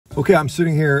Okay, I'm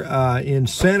sitting here in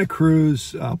Santa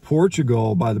Cruz,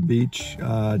 Portugal by the beach,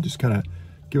 just kind of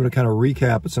giving a kind of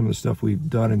recap of some of the stuff we've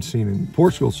done and seen in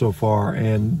Portugal so far,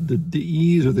 and the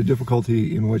ease or the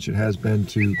difficulty in which it has been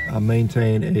to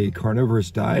maintain a carnivorous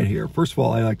diet here. First of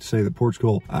all, I like to say that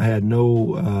Portugal, I had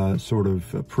no sort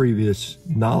of previous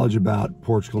knowledge about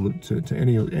Portugal to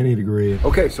any degree.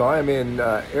 Okay, so I am in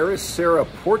Revero,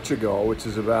 Portugal, which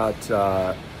is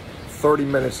about 30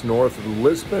 minutes north of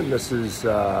Lisbon. This is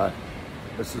the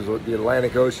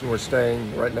Atlantic Ocean we're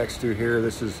staying right next to here.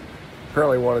 This is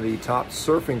apparently one of the top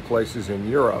surfing places in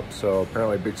Europe. So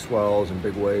apparently big swells and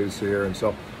big waves here. And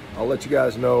so I'll let you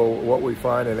guys know what we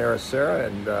find in Revero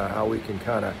and how we can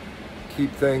kind of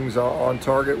keep things on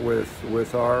target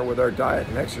with our diet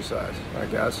and exercise. All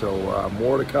right, guys, so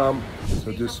more to come.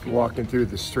 So just walking through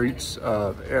the streets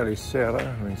of Revero.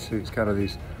 Let me see, it's kind of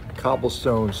these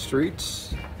cobblestone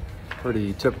streets.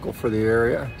 Pretty typical for the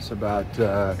area. It's about,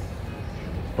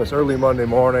 it's early Monday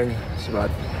morning. It's about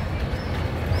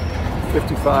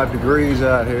 55 degrees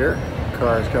out here.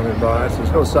 Cars coming by, so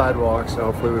there's no sidewalks, so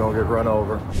hopefully we don't get run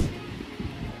over.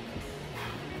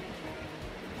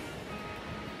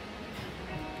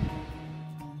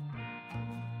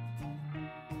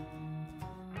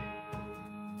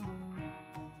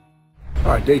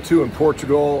 All right, day 2 in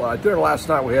Portugal. Dinner last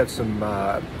night we had some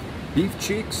beef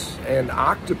cheeks and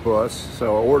octopus,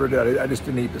 so I ordered it. I just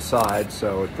didn't eat the sides,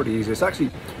 so it's pretty easy. It's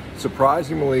actually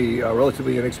surprisingly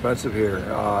relatively inexpensive here.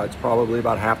 It's probably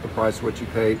about half the price of what you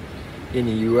paid in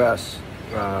the U.S.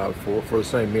 For the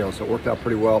same meal, so it worked out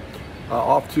pretty well.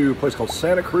 Off to a place called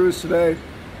Santa Cruz today,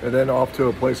 and then off to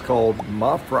a place called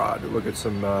Mafra to look at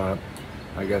some,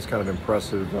 I guess, kind of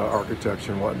impressive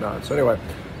architecture and whatnot. So anyway,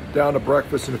 down to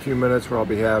breakfast in a few minutes, where I'll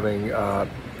be having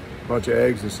bunch of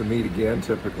eggs and some meat again,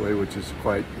 typically, which is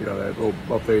quite, you know, that little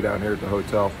buffet down here at the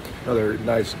hotel. Another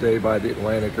nice day by the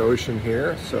Atlantic Ocean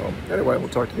here. So anyway, we'll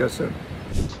talk to you guys soon.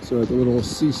 So at the little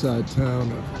seaside town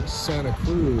of Santa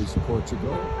Cruz,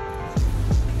 Portugal.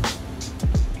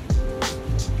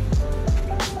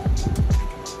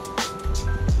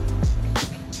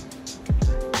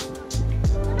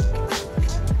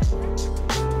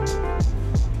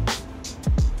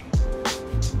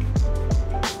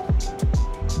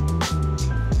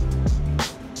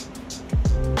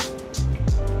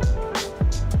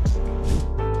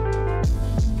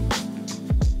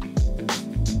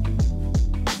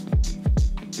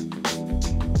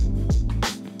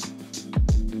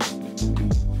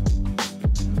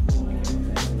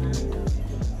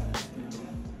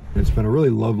 It's been a really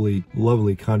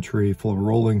lovely country full of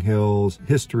rolling hills,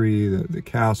 history, the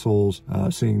castles,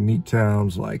 seeing neat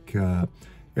towns like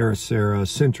Revero.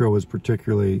 Sintra was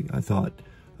particularly, I thought,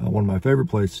 one of my favorite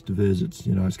places to visit.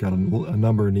 You know, it's got a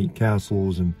number of neat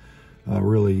castles and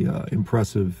really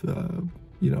impressive,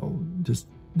 you know, just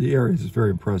the area is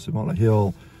very impressive on a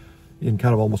hill in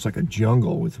kind of almost like a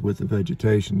jungle with the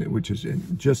vegetation, which is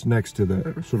just next to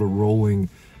the sort of rolling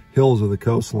hills of the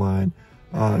coastline.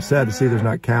 Sad to see there's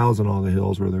not cows on all the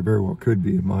hills, where there very well could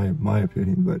be, in my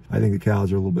opinion, but I think the cows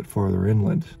are a little bit farther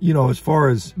inland. You know, as far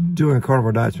as doing a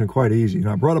carnivore diet, it's been quite easy. You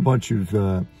know, I brought a bunch of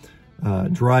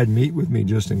dried meat with me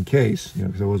just in case, you know,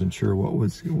 because I wasn't sure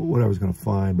what I was going to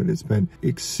find, but it's been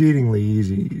exceedingly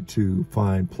easy to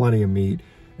find plenty of meat.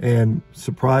 And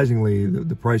surprisingly,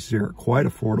 the prices here are quite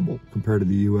affordable compared to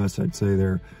the U.S. I'd say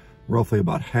they're roughly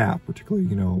about half, particularly,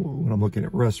 you know, when I'm looking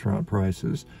at restaurant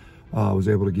prices. I was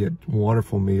able to get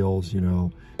wonderful meals, you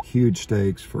know, huge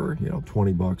steaks for, you know,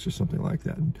 20 bucks or something like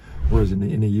that. And whereas in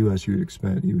the U.S. you would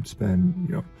spend,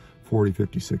 you know, 40,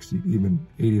 50, 60, even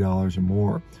 $80 or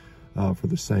more for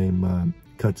the same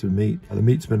cuts of meat. The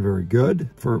meat's been very good.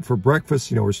 For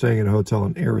breakfast, you know, we're staying in a hotel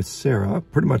in Revero.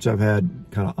 Pretty much I've had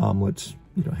kind of omelets,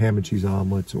 you know, ham and cheese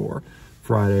omelets or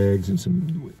fried eggs and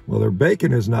some, well, their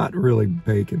bacon is not really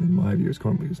bacon in my view.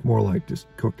 It's more like just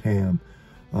cooked ham.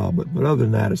 But other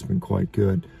than that, it's been quite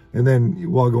good. And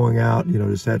then while going out, you know,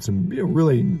 just had some, you know,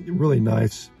 really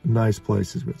nice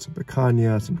places with some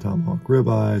picanha, some tomahawk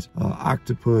ribeyes,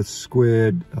 octopus,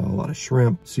 squid, a lot of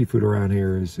shrimp. Seafood around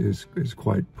here is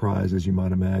quite prized, as you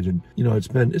might imagine. You know, it's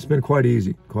been quite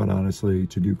easy, quite honestly,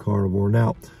 to do carnivore.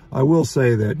 Now, I will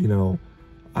say that, you know,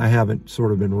 I haven't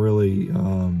sort of been really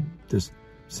just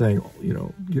saying, you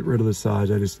know, get rid of the sides.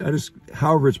 I just,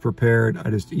 however it's prepared, I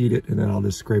just eat it, and then I'll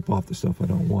just scrape off the stuff I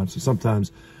don't want. So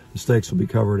sometimes the steaks will be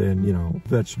covered in, you know,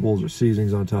 vegetables or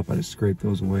seasonings on top. I just scrape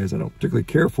those away, as I don't particularly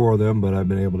care for them, but I've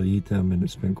been able to eat them, and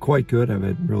it's been quite good. I've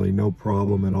had really no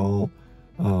problem at all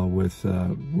with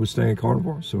staying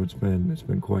carnivore. So it's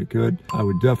been quite good. I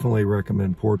would definitely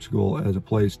recommend Portugal as a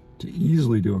place to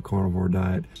easily do a carnivore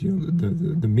diet. You know,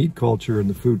 the meat culture and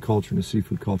the food culture and the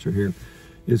seafood culture here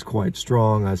is quite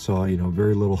strong. I saw, you know,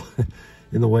 very little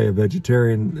in the way of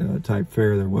vegetarian type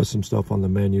fare. There was some stuff on the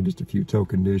menu, just a few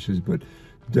token dishes, but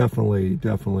definitely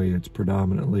it's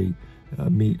predominantly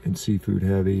meat and seafood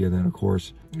heavy. And then of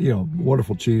course, you know,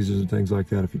 wonderful cheeses and things like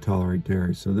that if you tolerate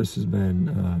dairy. So this has been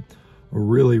a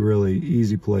really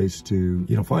easy place to,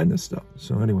 you know, find this stuff.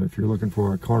 So anyway, if you're looking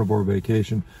for a carnivore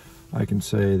vacation, I can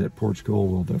say that Portugal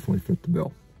will definitely fit the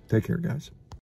bill. Take care, guys.